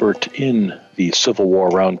expert in the Civil War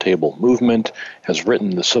Roundtable movement, has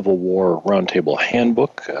written the Civil War Roundtable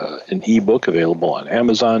Handbook, an ebook available on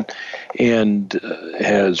Amazon, and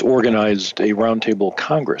has organized a Roundtable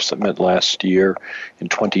Congress that met last year in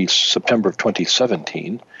September of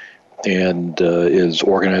 2017, and is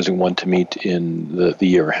organizing one to meet in the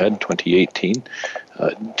year ahead, 2018,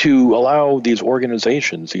 to allow these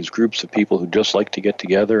organizations, these groups of people who just like to get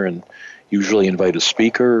together and usually invite a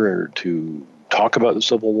speaker or to talk about the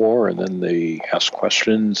Civil War, and then they ask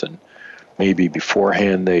questions, and maybe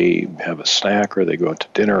beforehand they have a snack or they go out to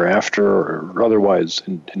dinner after, or otherwise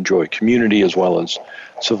enjoy community as well as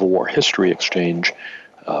Civil War history exchange.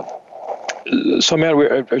 So, Matt,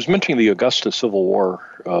 I was mentioning the Augusta Civil War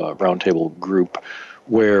Roundtable group,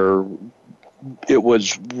 where it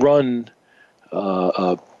was run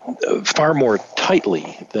far more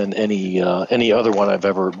tightly than any other one I've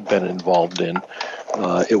ever been involved in.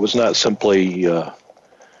 It was not simply,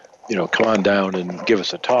 come on down and give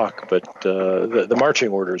us a talk, but the marching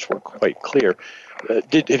orders were quite clear.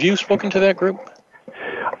 Have you spoken to that group?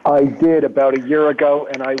 I did about a year ago,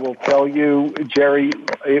 and I will tell you, Jerry,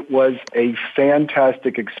 it was a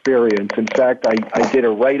fantastic experience. In fact, I did a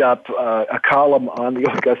write-up, a column on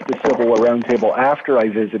the Augusta Civil War Roundtable after I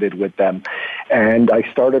visited with them. And I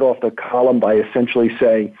started off the column by essentially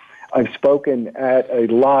saying, I've spoken at a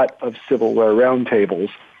lot of Civil War Roundtables,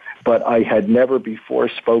 but I had never before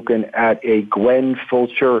spoken at a Gwen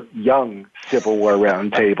Fulcher Young Civil War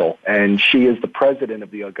Roundtable. And she is the president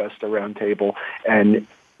of the Augusta Roundtable, and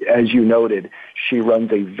as you noted, she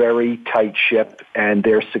runs a very tight ship, and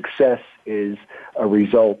their success is a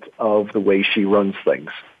result of the way she runs things.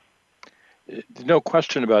 No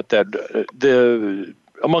question about that.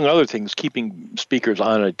 Among other things, keeping speakers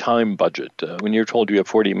on a time budget. When you're told you have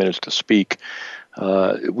 40 minutes to speak,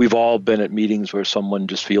 we've all been at meetings where someone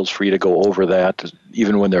just feels free to go over that,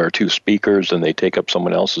 even when there are two speakers and they take up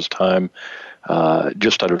someone else's time,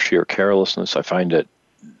 just out of sheer carelessness. I find it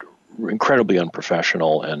incredibly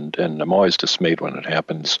unprofessional, and I'm always dismayed when it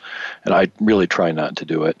happens, and I really try not to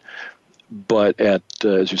do it. But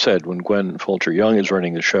as you said, when Gwen Fulcher Young is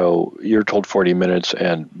running the show, you're told 40 minutes,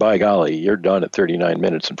 and by golly, you're done at 39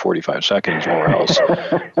 minutes and 45 seconds or else.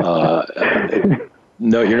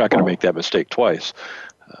 No, you're not going to make that mistake twice.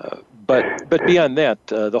 But beyond that,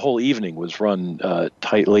 the whole evening was run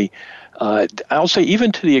tightly. I'll say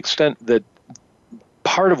even to the extent that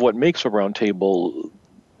part of what makes a roundtable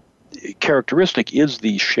characteristic is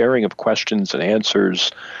the sharing of questions and answers,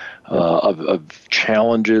 of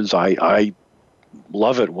challenges. I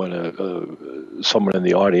love it when someone in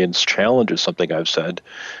the audience challenges something I've said.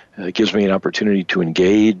 It gives me an opportunity to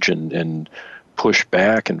engage and push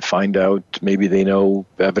back and find out maybe they know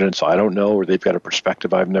evidence I don't know, or they've got a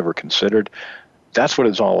perspective I've never considered. That's what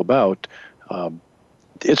it's all about.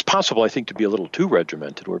 It's possible, I think, to be a little too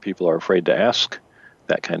regimented, where people are afraid to ask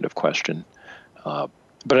that kind of question.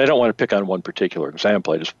 But I don't want to pick on one particular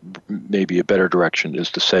example. Maybe a better direction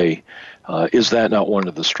is to say, is that not one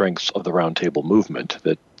of the strengths of the roundtable movement,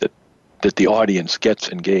 that the audience gets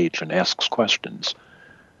engaged and asks questions?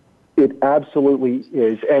 It absolutely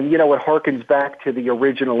is. And, it harkens back to the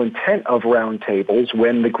original intent of roundtables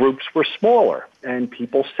when the groups were smaller and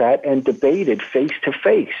people sat and debated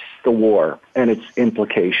face-to-face the war and its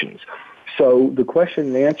implications. So the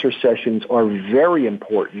question and answer sessions are very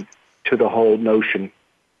important to the whole notion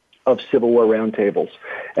of Civil War roundtables.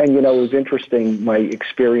 And, it was interesting, my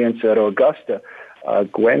experience at Augusta.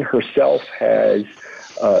 Gwen herself has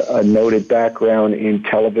a noted background in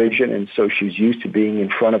television, and so she's used to being in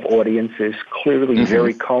front of audiences, clearly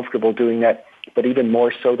very comfortable doing that, but even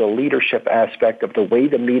more so the leadership aspect of the way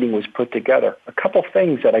the meeting was put together. A couple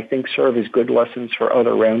things that I think serve as good lessons for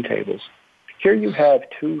other roundtables. Here you have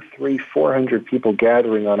 200, 300, 400 people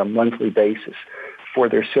gathering on a monthly basis for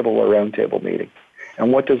their Civil War roundtable meeting.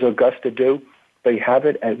 And what does Augusta do? They have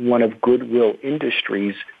it at one of Goodwill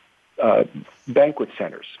Industries' banquet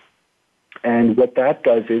centers. And what that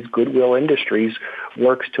does is Goodwill Industries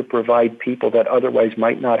works to provide people that otherwise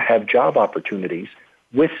might not have job opportunities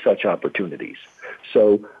with such opportunities.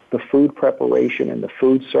 So the food preparation and the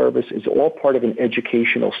food service is all part of an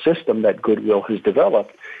educational system that Goodwill has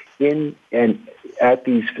developed in and at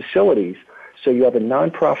these facilities. So you have a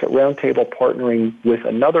nonprofit roundtable partnering with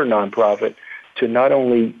another nonprofit to not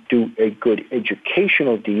only do a good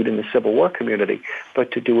educational deed in the Civil War community,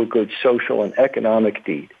 but to do a good social and economic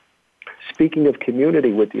deed. Speaking of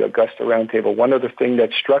community with the Augusta Roundtable, one other thing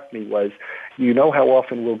that struck me was, you know how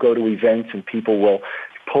often we'll go to events and people will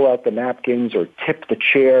pull out the napkins or tip the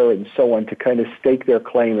chair and so on to kind of stake their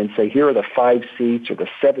claim and say, here are the 5 seats or the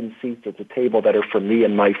 7 seats at the table that are for me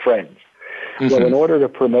and my friends. Mm-hmm. Well, in order to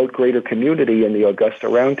promote greater community in the Augusta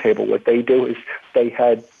Roundtable, what they do is they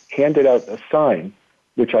had handed out a sign,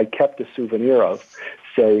 which I kept a souvenir of,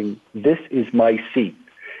 saying, this is my seat.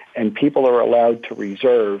 And people are allowed to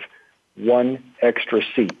reserve 1 extra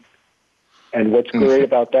seat. And what's great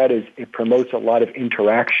about that is it promotes a lot of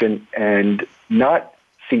interaction and not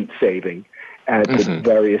seat saving at the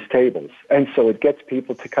various tables. And so it gets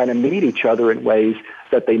people to kind of meet each other in ways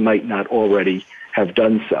that they might not already have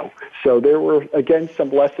done so. So there were, again,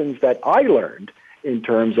 some lessons that I learned in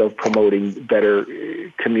terms of promoting better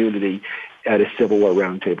community at a Civil War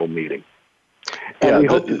Roundtable meeting. And we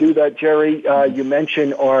hope to do that, Jerry. You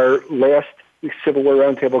mentioned our last Civil War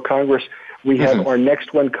Roundtable Congress. We have our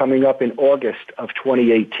next one coming up in August of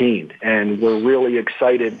 2018, and we're really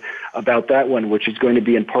excited about that one, which is going to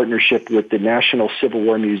be in partnership with the National Civil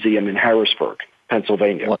War Museum in Harrisburg,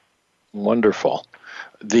 Pennsylvania. Wonderful.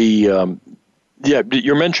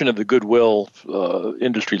 Your mention of the Goodwill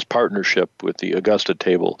Industries partnership with the Augusta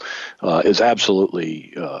table is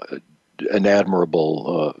absolutely an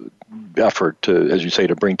admirable effort to, as you say,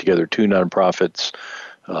 to bring together 2 nonprofits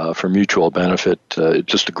for mutual benefit. It's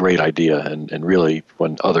just a great idea, and really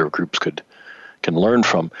one other groups can learn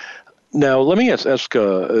from. Now, let me ask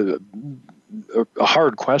a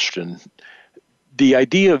hard question. The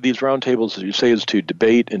idea of these roundtables, as you say, is to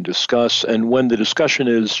debate and discuss, and when the discussion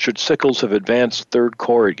is, should Sickles have advanced Third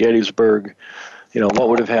Corps at Gettysburg? What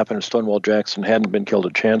would have happened if Stonewall Jackson hadn't been killed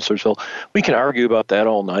at Chancellorsville? We can argue about that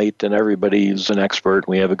all night, and everybody's an expert, and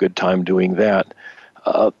we have a good time doing that.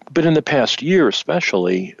 But in the past year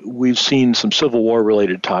especially, we've seen some Civil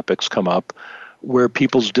War-related topics come up where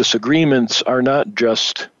people's disagreements are not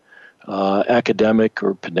just academic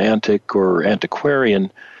or pedantic or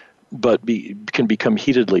antiquarian, but can become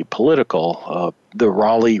heatedly political. The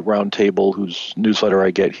Raleigh Roundtable, whose newsletter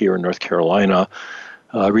I get here in North Carolina,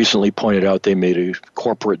 recently pointed out they made a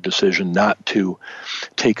corporate decision not to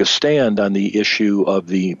take a stand on the issue of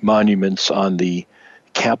the monuments on the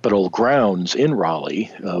Capitol grounds in Raleigh,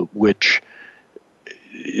 which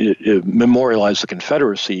memorialized the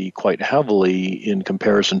Confederacy quite heavily in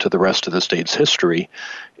comparison to the rest of the state's history,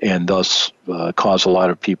 and thus caused a lot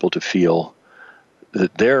of people to feel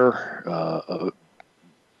that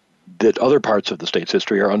that other parts of the state's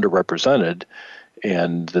history are underrepresented,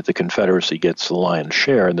 and that the Confederacy gets the lion's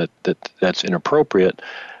share, and that's inappropriate.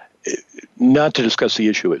 Not to discuss the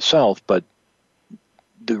issue itself, but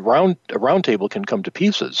a roundtable can come to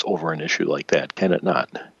pieces over an issue like that, can it not?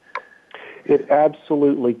 It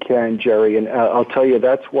absolutely can, Jerry, and I'll tell you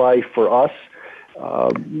that's why for us,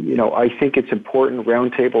 I think it's important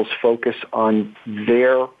roundtables focus on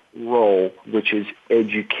their role, which is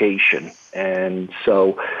education. And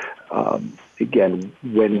so, again,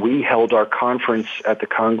 when we held our conference at the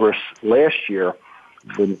Congress last year,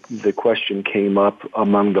 the question came up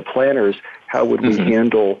among the planners, how would we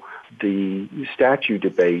handle the statue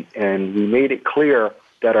debate? And we made it clear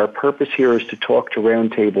that our purpose here is to talk to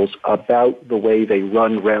roundtables about the way they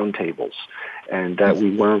run roundtables, and that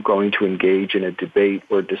we weren't going to engage in a debate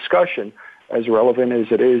or discussion as relevant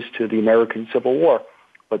as it is to the American Civil War.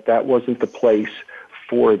 But that wasn't the place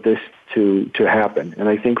for this to happen. And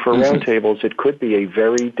I think for roundtables, it could be a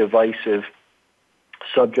very divisive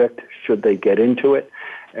subject should they get into it.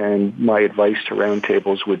 And my advice to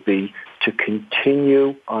roundtables would be to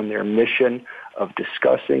continue on their mission of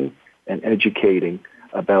discussing and educating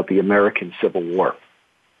about the American Civil War.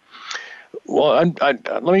 Well,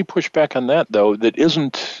 let me push back on that, though. Is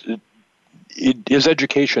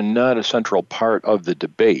education not a central part of the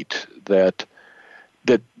debate? That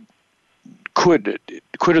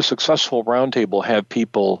could a successful roundtable have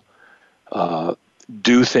people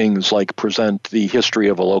do things like present the history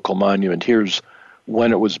of a local monument? Here's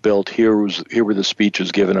when it was built. Here were the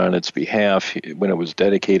speeches given on its behalf when it was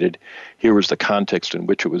dedicated. Here was the context in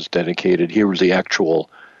which it was dedicated. Here was the actual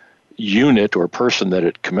unit or person that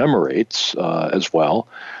it commemorates as well.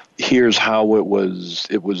 Here's how it was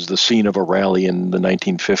the scene of a rally in the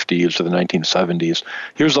 1950s or the 1970s.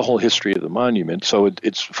 Here's the whole history of the monument. So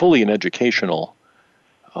it's fully an educational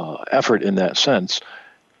effort in that sense.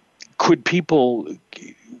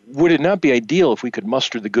 would it not be ideal if we could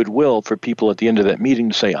muster the goodwill for people at the end of that meeting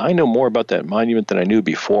to say, I know more about that monument than I knew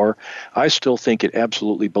before. I still think it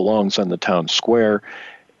absolutely belongs on the town square.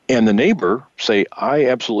 And the neighbor say, I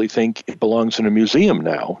absolutely think it belongs in a museum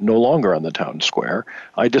now, no longer on the town square.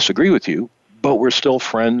 I disagree with you, but we're still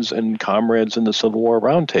friends and comrades in the Civil War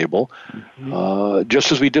Roundtable,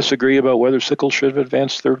 just as we disagree about whether Sickles should have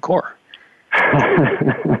advanced Third Corps.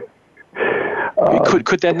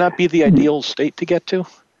 Could that not be the ideal state to get to?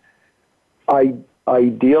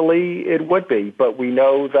 Ideally, it would be, but we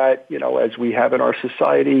know that, as we have in our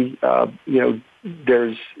society,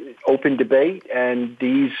 there's open debate, and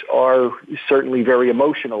these are certainly very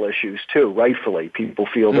emotional issues too. Rightfully, people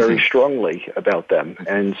feel very strongly about them,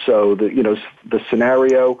 and so the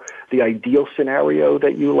scenario, the ideal scenario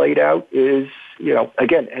that you laid out is,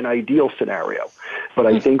 again, an ideal scenario. But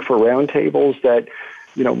I think for roundtables that,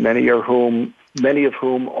 many of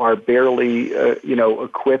whom are barely,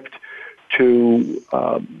 equipped to,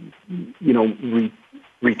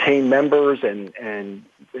 retain members and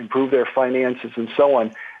improve their finances and so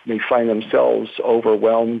on, may find themselves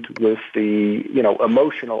overwhelmed with the,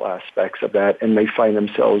 emotional aspects of that, and may find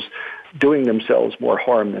themselves doing themselves more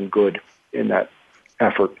harm than good in that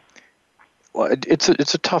effort. Well, it's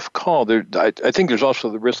a tough call. I think there's also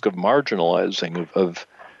the risk of marginalizing of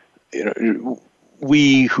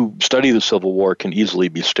we who study the Civil War can easily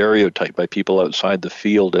be stereotyped by people outside the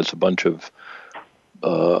field as a bunch of,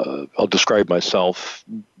 I'll describe myself,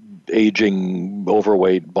 aging,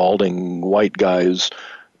 overweight, balding white guys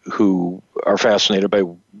who are fascinated by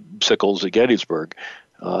Sickles at Gettysburg.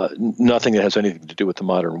 Nothing that has anything to do with the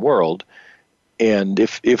modern world. And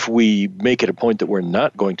if we make it a point that we're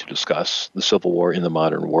not going to discuss the Civil War in the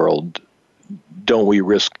modern world, don't we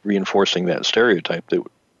risk reinforcing that stereotype that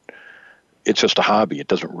it's just a hobby, it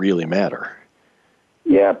doesn't really matter?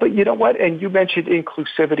 Yeah, but you know what? And you mentioned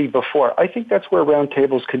inclusivity before. I think that's where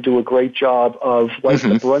roundtables can do a great job of, like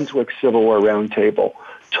the Brunswick Civil War Roundtable,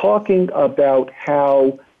 talking about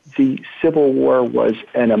how the Civil War was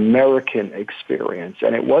an American experience,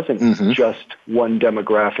 and it wasn't just one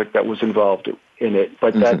demographic that was involved in it,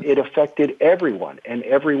 but that it affected everyone, and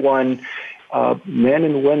everyone, men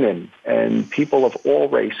and women and people of all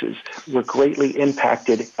races, were greatly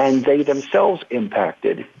impacted, and they themselves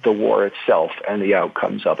impacted the war itself and the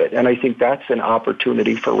outcomes of it. And I think that's an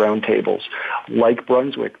opportunity for roundtables like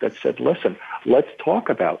Brunswick that said, listen, let's talk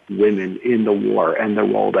about women in the war and the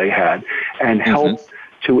role they had, and help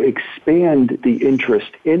to expand the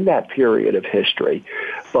interest in that period of history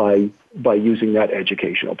by using that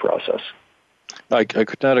educational process. I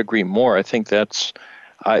could not agree more. I think that's,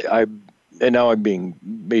 and now I'm being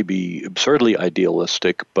maybe absurdly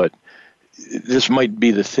idealistic, but this might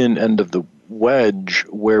be the thin end of the wedge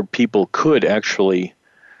where people could actually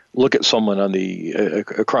look at someone on the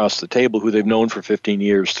across the table who they've known for 15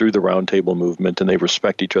 years through the Roundtable movement, and they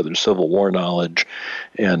respect each other's Civil War knowledge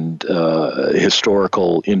and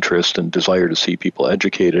historical interest and desire to see people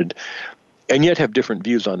educated, and yet have different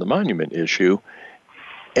views on the monument issue,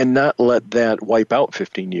 and not let that wipe out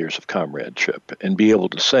 15 years of comradeship, and be able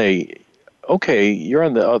to say, okay, you're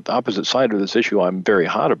on the opposite side of this issue I'm very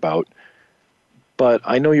hot about, but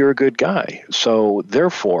I know you're a good guy, so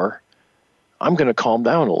therefore I'm going to calm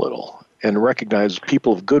down a little and recognize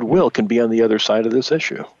people of goodwill can be on the other side of this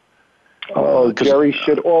issue. Jerry,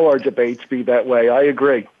 should all our debates be that way? I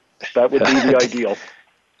agree. That would be the ideal.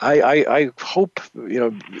 I hope,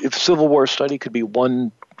 if Civil War study could be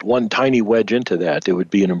one tiny wedge into that, it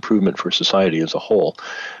would be an improvement for society as a whole.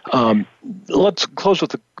 Let's close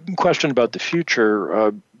with a question about the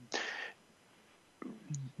future.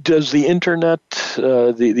 Does the internet,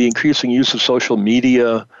 the increasing use of social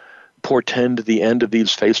media, portend the end of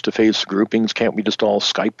these face-to-face groupings? Can't we just all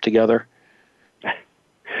Skype together?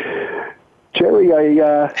 Jerry,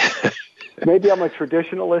 maybe I'm a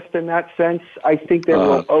traditionalist in that sense. I think there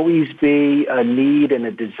will always be a need and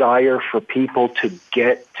a desire for people to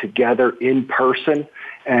get together in person.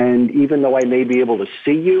 And even though I may be able to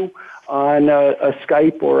see you on a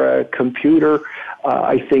Skype or a computer,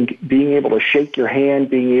 I think being able to shake your hand,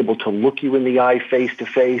 being able to look you in the eye face to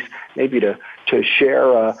face, maybe to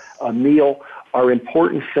share a meal, are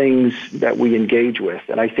important things that we engage with.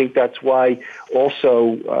 And I think that's why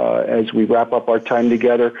also, as we wrap up our time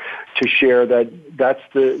together, to share that that's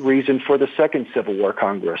the reason for the second Civil War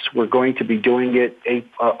Congress. We're going to be doing it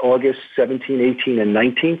August 17, 18, and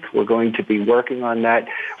 19th. We're going to be working on that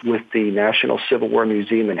with the National Civil War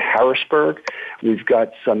Museum in Harrisburg. We've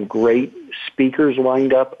got some great speakers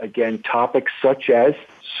lined up, again, topics such as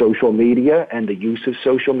social media and the use of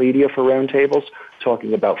social media for roundtables,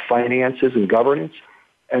 talking about finances and governance.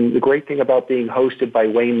 And the great thing about being hosted by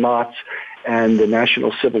Wayne Motz and the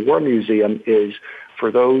National Civil War Museum is,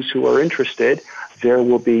 for those who are interested, there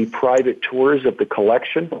will be private tours of the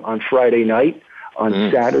collection on Friday night. On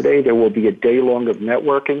Saturday, there will be a day long of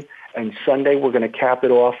networking. And Sunday, we're going to cap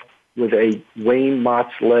it off with a Wayne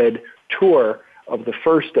Motz-led tour of the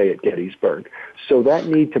first day at Gettysburg. So that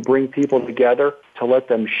need to bring people together, to let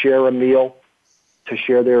them share a meal, to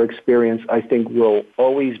share their experience, I think will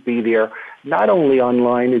always be there, not only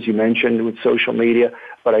online, as you mentioned, with social media,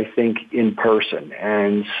 but I think in person.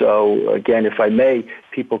 And so, again, if I may,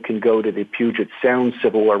 people can go to the Puget Sound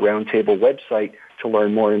Civil War Roundtable website to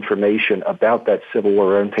learn more information about that Civil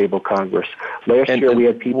War Roundtable Congress. Last year, we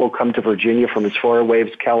had people come to Virginia from as far away as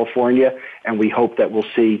California, and we hope that we'll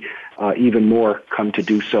see even more come to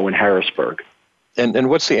do so in Harrisburg. And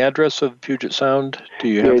what's the address of Puget Sound? Do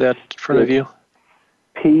you have that in front of you?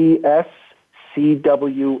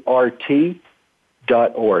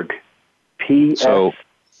 PSCWRT.org.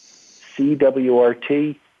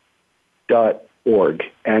 PSCWRT.org.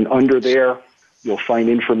 And under there, you'll find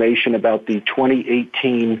information about the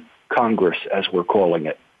 2018 Congress, as we're calling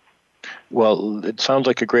it. Well, it sounds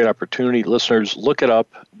like a great opportunity. Listeners, look it up.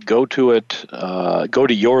 Go to it. Go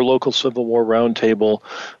to your local Civil War Roundtable.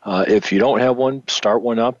 If you don't have one, start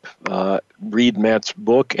one up. Read Matt's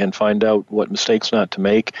book and find out what mistakes not to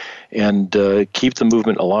make, and keep the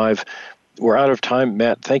movement alive. We're out of time.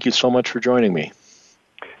 Matt, thank you so much for joining me.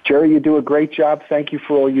 Jerry, you do a great job. Thank you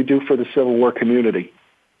for all you do for the Civil War community.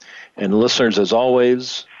 And listeners, as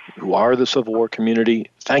always, who are the Civil War community,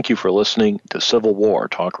 thank you for listening to Civil War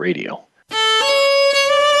Talk Radio.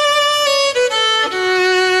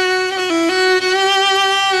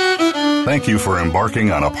 Thank you for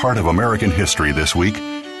embarking on a part of American history this week.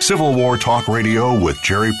 Civil War Talk Radio with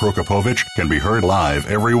Jerry Prokopowicz can be heard live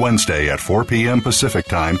every Wednesday at 4 p.m. Pacific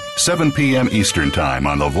Time, 7 p.m. Eastern Time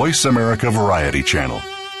on the Voice America Variety Channel.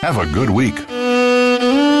 Have a good week.